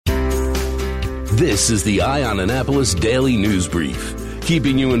This is the Eye on Annapolis Daily News Brief,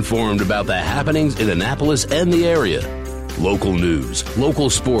 keeping you informed about the happenings in Annapolis and the area. Local news,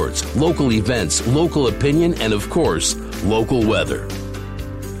 local sports, local events, local opinion, and of course, local weather.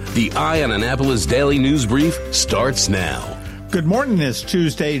 The Eye on Annapolis Daily News Brief starts now. Good morning. It's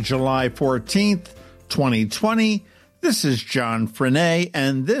Tuesday, July 14th, 2020. This is John Frenaye,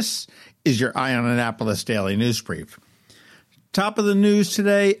 and this is your Eye on Annapolis Daily News Brief. Top of the news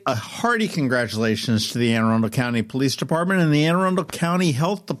today, a hearty congratulations to the Anne Arundel County Police Department and the Anne Arundel County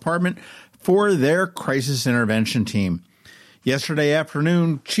Health Department for their crisis intervention team. Yesterday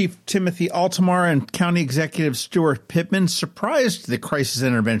afternoon, Chief Timothy Altamar and County Executive Stuart Pittman surprised the crisis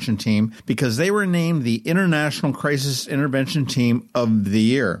intervention team because they were named the International Crisis Intervention Team of the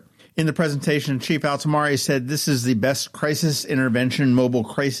Year. In the presentation, Chief Altamar said this is the best crisis intervention mobile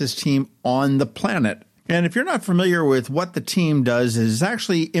crisis team on the planet. And if you're not familiar with what the team does, it is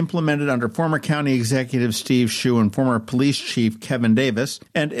actually implemented under former County Executive Steve Shue and former Police Chief Kevin Davis.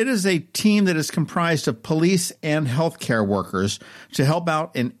 And it is a team that is comprised of police and healthcare workers to help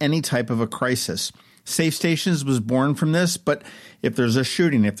out in any type of a crisis. Safe Stations was born from this, but if there's a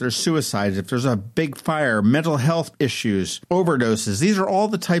shooting, if there's suicides, if there's a big fire, mental health issues, overdoses, these are all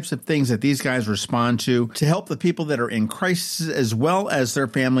the types of things that these guys respond to help the people that are in crisis as well as their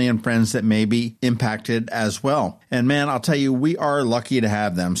family and friends that may be impacted as well. And man, I'll tell you, we are lucky to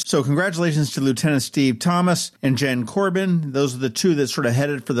have them. So congratulations to Lieutenant Steve Thomas and Jen Corbin. Those are the two that sort of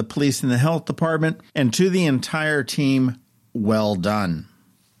headed for the police and the health department. And to the entire team, well done.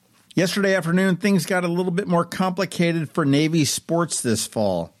 Yesterday afternoon, things got a little bit more complicated for Navy sports this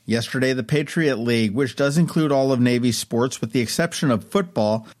fall. Yesterday, the Patriot League, which does include all of Navy sports with the exception of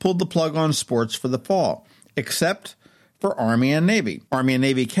football, pulled the plug on sports for the fall, except for Army and Navy. Army and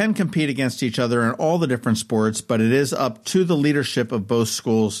Navy can compete against each other in all the different sports, but it is up to the leadership of both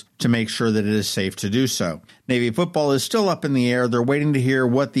schools to make sure that it is safe to do so. Navy football is still up in the air. They're waiting to hear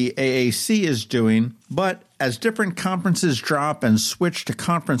what the AAC is doing, but as different conferences drop and switch to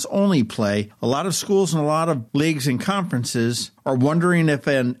conference-only play, a lot of schools and a lot of leagues and conferences are wondering if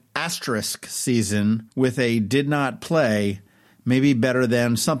an asterisk season with a did not play may be better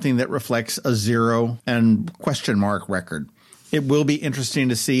than something that reflects a 0 and question mark record. It will be interesting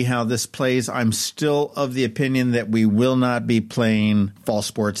to see how this plays. I'm still of the opinion that we will not be playing fall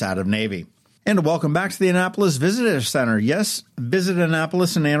sports out of Navy. And welcome back to the Annapolis Visitor Center. Yes, Visit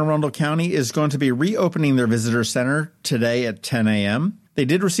Annapolis in Anne Arundel County is going to be reopening their visitor center today at 10 a.m. They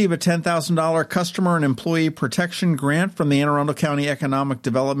did receive a $10,000 customer and employee protection grant from the Anne Arundel County Economic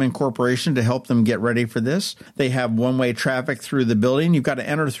Development Corporation to help them get ready for this. They have one-way traffic through the building. You've got to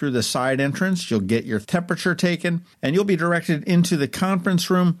enter through the side entrance. You'll get your temperature taken, and you'll be directed into the conference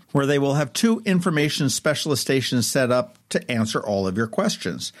room where they will have 2 information specialist stations set up to answer all of your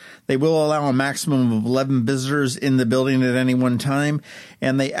questions. They will allow a maximum of 11 visitors in the building at any one time,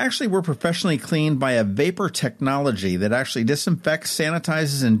 and they actually were professionally cleaned by a vapor technology that actually disinfects,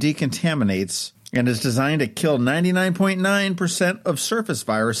 sanitizes, and decontaminates, and is designed to kill 99.9% of surface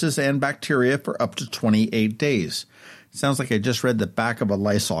viruses and bacteria for up to 28 days. It sounds like I just read the back of a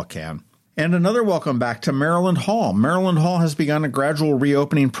Lysol can. And another welcome back to Maryland Hall. Maryland Hall has begun a gradual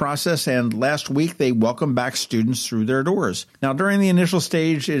reopening process, and last week they welcomed back students through their doors. Now, during the initial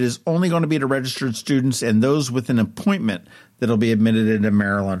stage, it is only going to be to registered students and those with an appointment that will be admitted into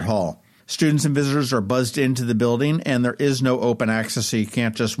Maryland Hall. Students and visitors are buzzed into the building, and there is no open access, so you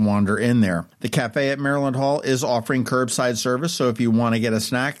can't just wander in there. The cafe at Maryland Hall is offering curbside service, so if you want to get a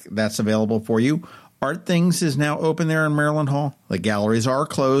snack, that's available for you. Art Things is now open there in Maryland Hall. The galleries are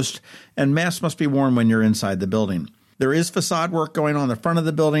closed, and masks must be worn when you're inside the building. There is facade work going on the front of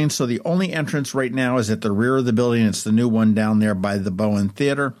the building, so the only entrance right now is at the rear of the building. It's the new one down there by the Bowen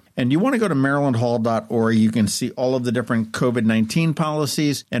Theater. And you want to go to marylandhall.org. You can see all of the different COVID-19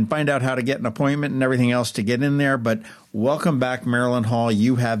 policies and find out how to get an appointment and everything else to get in there. But welcome back, Maryland Hall.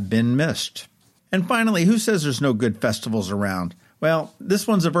 You have been missed. And finally, who says there's no good festivals around? Well, this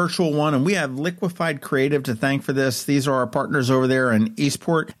one's a virtual one, and we have Liquefied Creative to thank for this. These are our partners over there in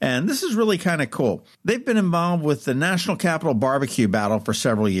Eastport, and this is really kind of cool. They've been involved with the National Capital Barbecue Battle for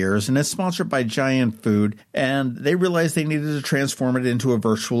several years, and it's sponsored by Giant Food, and they realized they needed to transform it into a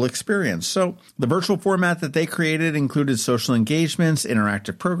virtual experience. So the virtual format that they created included social engagements,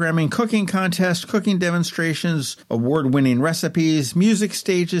 interactive programming, cooking contests, cooking demonstrations, award-winning recipes, music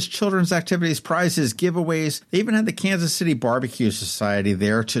stages, children's activities, prizes, giveaways. They even had the Kansas City barbecue Review Society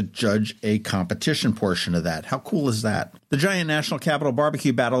there to judge a competition portion of that. How cool is that? The Giant National Capital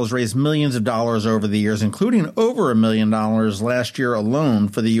Barbecue Battle has raised millions of dollars over the years, including over $1 million last year alone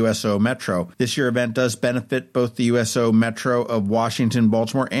for the USO Metro. This year's event does benefit both the USO Metro of Washington,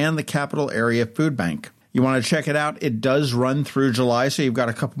 Baltimore, and the Capital Area Food Bank. You want to check it out? It does run through July, so you've got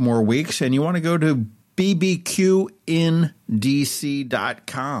a couple more weeks, and you want to go to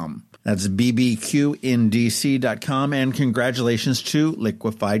bbqindc.com. That's bbqindc.com, and congratulations to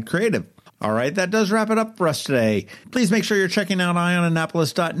Liquefied Creative. All right, that does wrap it up for us today. Please make sure you're checking out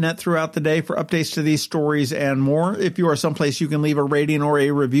eyeonannapolis.net throughout the day for updates to these stories and more. If you are someplace you can leave a rating or a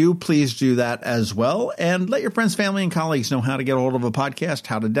review, please do that as well. And let your friends, family, and colleagues know how to get a hold of a podcast,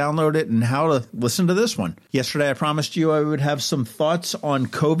 how to download it, and how to listen to this one. Yesterday, I promised you I would have some thoughts on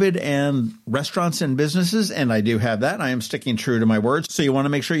COVID and restaurants and businesses, and I do have that. I am sticking true to my words, so you want to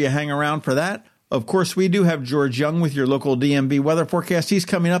make sure you hang around for that. Of course, we do have George Young with your local DMV weather forecast. He's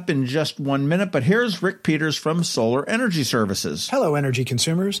coming up in just 1 minute, but here's Rick Peters from Solar Energy Services. Hello, energy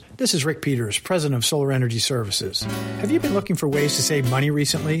consumers. This is Rick Peters, president of Solar Energy Services. Have you been looking for ways to save money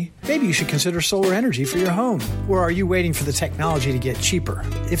recently? Maybe you should consider solar energy for your home. Or are you waiting for the technology to get cheaper?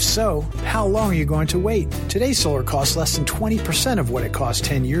 If so, how long are you going to wait? Today's solar costs less than 20% of what it cost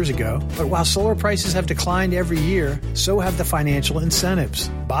 10 years ago. But while solar prices have declined every year, so have the financial incentives.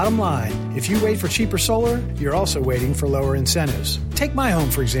 Bottom line, if you wait for cheaper solar, you're also waiting for lower incentives. Take my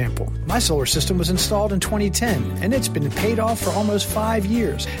home, for example. My solar system was installed in 2010, and it's been paid off for almost 5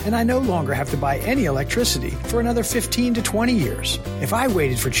 years, and I no longer have to buy any electricity for another 15 to 20 years. If I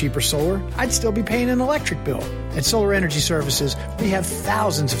waited for cheaper solar, I'd still be paying an electric bill. At Solar Energy Services, we have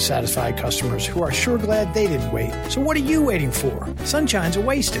thousands of satisfied customers who are sure glad they didn't wait. So what are you waiting for? Sunshine's a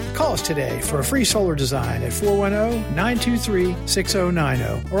wasted. Call us today for a free solar design at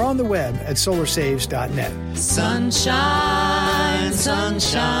 410-923-6090 or on the web at solarsaves.net. Sunshine,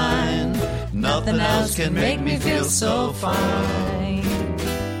 sunshine, nothing else can make me feel so fine.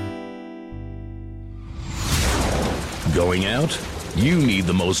 Going out? You need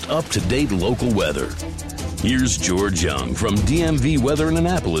the most up-to-date local weather. Here's George Young from DMV Weather in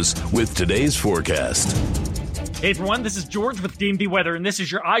Annapolis with today's forecast. Hey everyone, this is George with DMV Weather, and this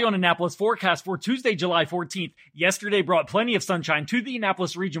is your Eye on Annapolis forecast for Tuesday, July 14th. Yesterday brought plenty of sunshine to the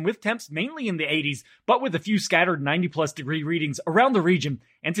Annapolis region with temps mainly in the 80s, but with a few scattered 90-plus degree readings around the region.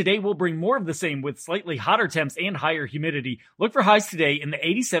 And today will bring more of the same with slightly hotter temps and higher humidity. Look for highs today in the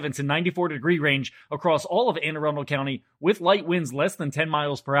 87 to 94 degree range across all of Anne Arundel County with light winds less than 10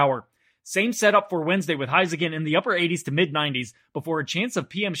 miles per hour. Same setup for Wednesday with highs again in the upper 80s to mid-90s before a chance of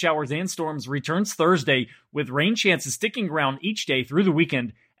PM showers and storms returns Thursday with rain chances sticking around each day through the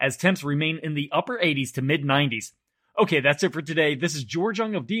weekend as temps remain in the upper 80s to mid-90s. Okay, that's it for today. This is George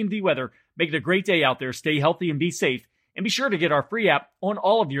Young of DMV Weather. Make it a great day out there. Stay healthy and be safe. And be sure to get our free app on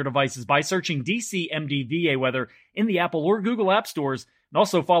all of your devices by searching DCMDVA Weather in the Apple or Google App Stores. And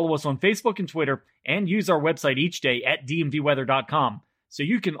also follow us on Facebook and Twitter and use our website each day at dmvweather.com. So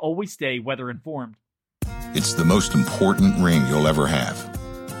you can always stay weather informed. It's the most important ring you'll ever have.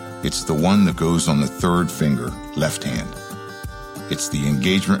 It's the one that goes on the third finger, left hand. It's the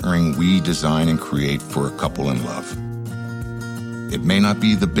engagement ring we design and create for a couple in love. It may not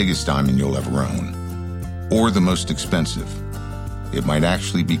be the biggest diamond you'll ever own, or the most expensive. It might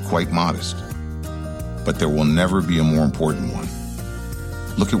actually be quite modest. But there will never be a more important one.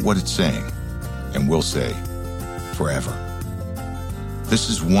 Look at what it's saying, and we'll say, forever. This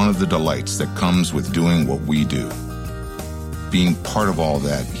is one of the delights that comes with doing what we do. Being part of all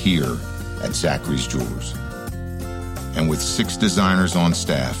that here at Zachary's Jewelers. And with 6 designers on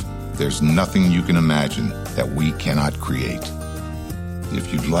staff, there's nothing you can imagine that we cannot create.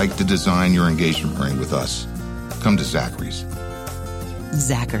 If you'd like to design your engagement ring with us, come to Zachary's.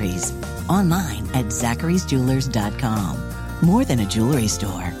 Zachary's. Online at zacharysjewelers.com. More than a jewelry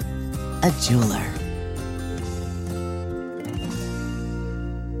store, a jeweler.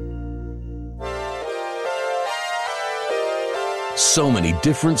 So many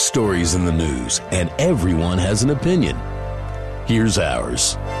different stories in the news, and everyone has an opinion. Here's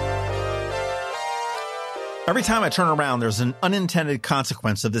ours. Every time I turn around, there's an unintended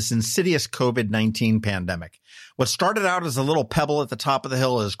consequence of this insidious COVID-19 pandemic. What started out as a little pebble at the top of the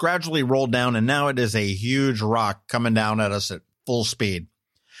hill has gradually rolled down, and now it is a huge rock coming down at us at full speed.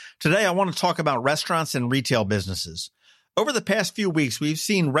 Today, I want to talk about restaurants and retail businesses. Over the past few weeks, we've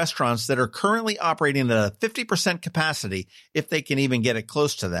seen restaurants that are currently operating at a 50% capacity, if they can even get it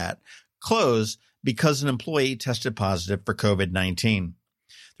close to that, close because an employee tested positive for COVID-19.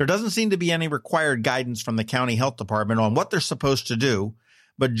 There doesn't seem to be any required guidance from the county health department on what they're supposed to do,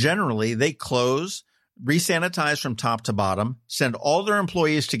 but generally they close, re-sanitize from top to bottom, send all their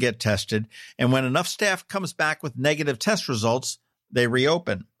employees to get tested, and when enough staff comes back with negative test results, they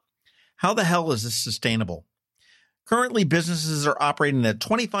reopen. How the hell is this sustainable? Currently, businesses are operating at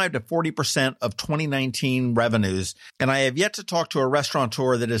 25 to 40% of 2019 revenues, and I have yet to talk to a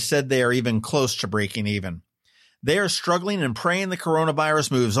restaurateur that has said they are even close to breaking even. They are struggling and praying the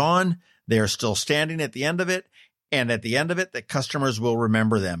coronavirus moves on. They are still standing at the end of it, and at the end of it, that customers will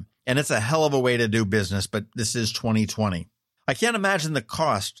remember them. And it's a hell of a way to do business, but this is 2020. I can't imagine the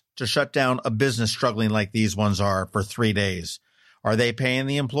cost to shut down a business struggling like these ones are for 3 days. Are they paying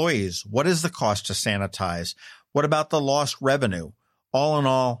the employees? What is the cost to sanitize? What about the lost revenue? All in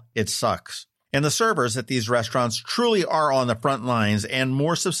all, it sucks. And the servers at these restaurants truly are on the front lines and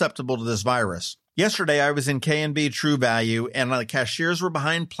more susceptible to this virus. Yesterday, I was in K&B True Value, and the cashiers were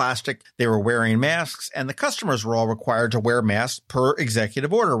behind plastic, they were wearing masks, and the customers were all required to wear masks per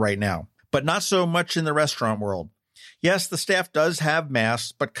executive order right now. But not so much in the restaurant world. Yes, the staff does have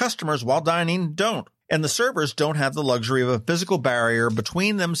masks, but customers, while dining, don't. And the servers don't have the luxury of a physical barrier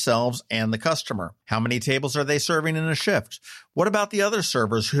between themselves and the customer. How many tables are they serving in a shift? What about the other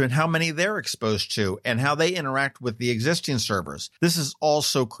servers and how many they're exposed to and how they interact with the existing servers? This is all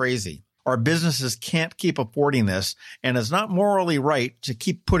so crazy. Our businesses can't keep affording this, and it's not morally right to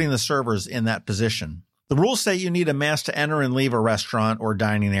keep putting the servers in that position. The rules say you need a mask to enter and leave a restaurant or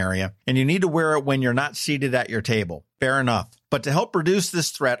dining area, and you need to wear it when you're not seated at your table. Fair enough. But to help reduce this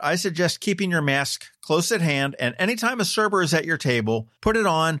threat, I suggest keeping your mask close at hand, and anytime a server is at your table, put it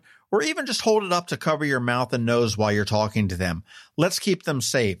on, or even just hold it up to cover your mouth and nose while you're talking to them. Let's keep them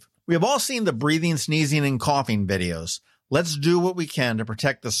safe. We have all seen the breathing, sneezing, and coughing videos. Let's do what we can to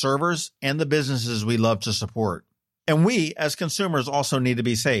protect the servers and the businesses we love to support. And we, as consumers, also need to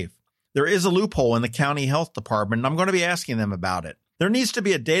be safe. There is a loophole in the county health department, and I'm going to be asking them about it. There needs to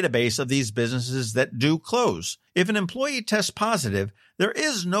be a database of these businesses that do close. If an employee tests positive, there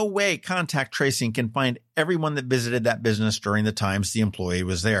is no way contact tracing can find everyone that visited that business during the times the employee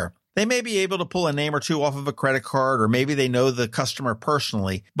was there. They may be able to pull a name or two off of a credit card, or maybe they know the customer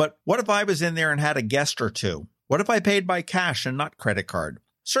personally. But what if I was in there and had a guest or two? What if I paid by cash and not credit card?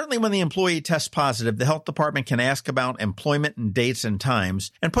 Certainly when the employee tests positive, the health department can ask about employment and dates and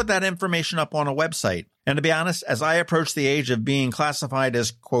times and put that information up on a website. And to be honest, as I approach the age of being classified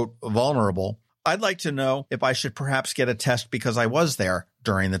as, quote, vulnerable, I'd like to know if I should perhaps get a test because I was there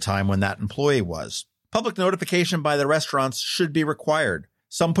during the time when that employee was. Public notification by the restaurants should be required.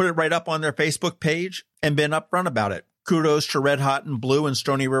 Some put it right up on their Facebook page and been upfront about it. Kudos to Red Hot and Blue and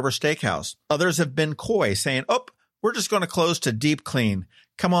Stony River Steakhouse. Others have been coy, saying, oh, we're just going to close to deep clean.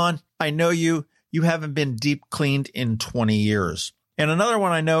 Come on, I know you haven't been deep cleaned in 20 years. And another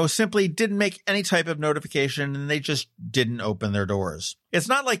one I know simply didn't make any type of notification and they just didn't open their doors. It's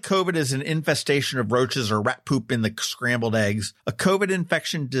not like COVID is an infestation of roaches or rat poop in the scrambled eggs. A COVID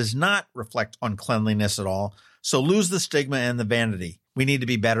infection does not reflect on cleanliness at all, so lose the stigma and the vanity. We need to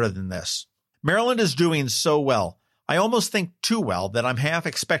be better than this. Maryland is doing so well. I almost think too well that I'm half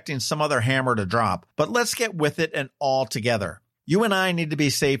expecting some other hammer to drop, but let's get with it and all together. You and I need to be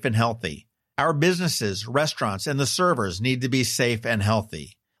safe and healthy. Our businesses, restaurants, and the servers need to be safe and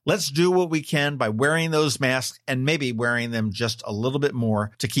healthy. Let's do what we can by wearing those masks and maybe wearing them just a little bit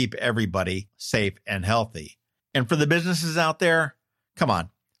more to keep everybody safe and healthy. And for the businesses out there, come on,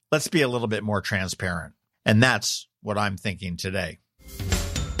 let's be a little bit more transparent. And that's what I'm thinking today.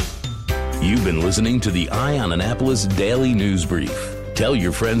 You've been listening to the Eye on Annapolis Daily News Brief. Tell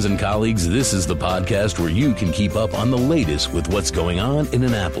your friends and colleagues this is the podcast where you can keep up on the latest with what's going on in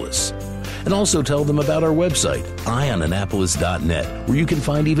Annapolis. And also tell them about our website, eyeonannapolis.net, where you can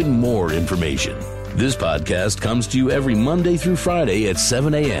find even more information. This podcast comes to you every Monday through Friday at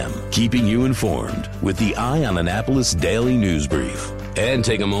 7 a.m., keeping you informed with the Eye on Annapolis Daily News Brief. And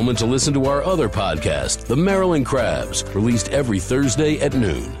take a moment to listen to our other podcast, The Maryland Crabs, released every Thursday at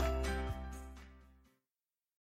noon.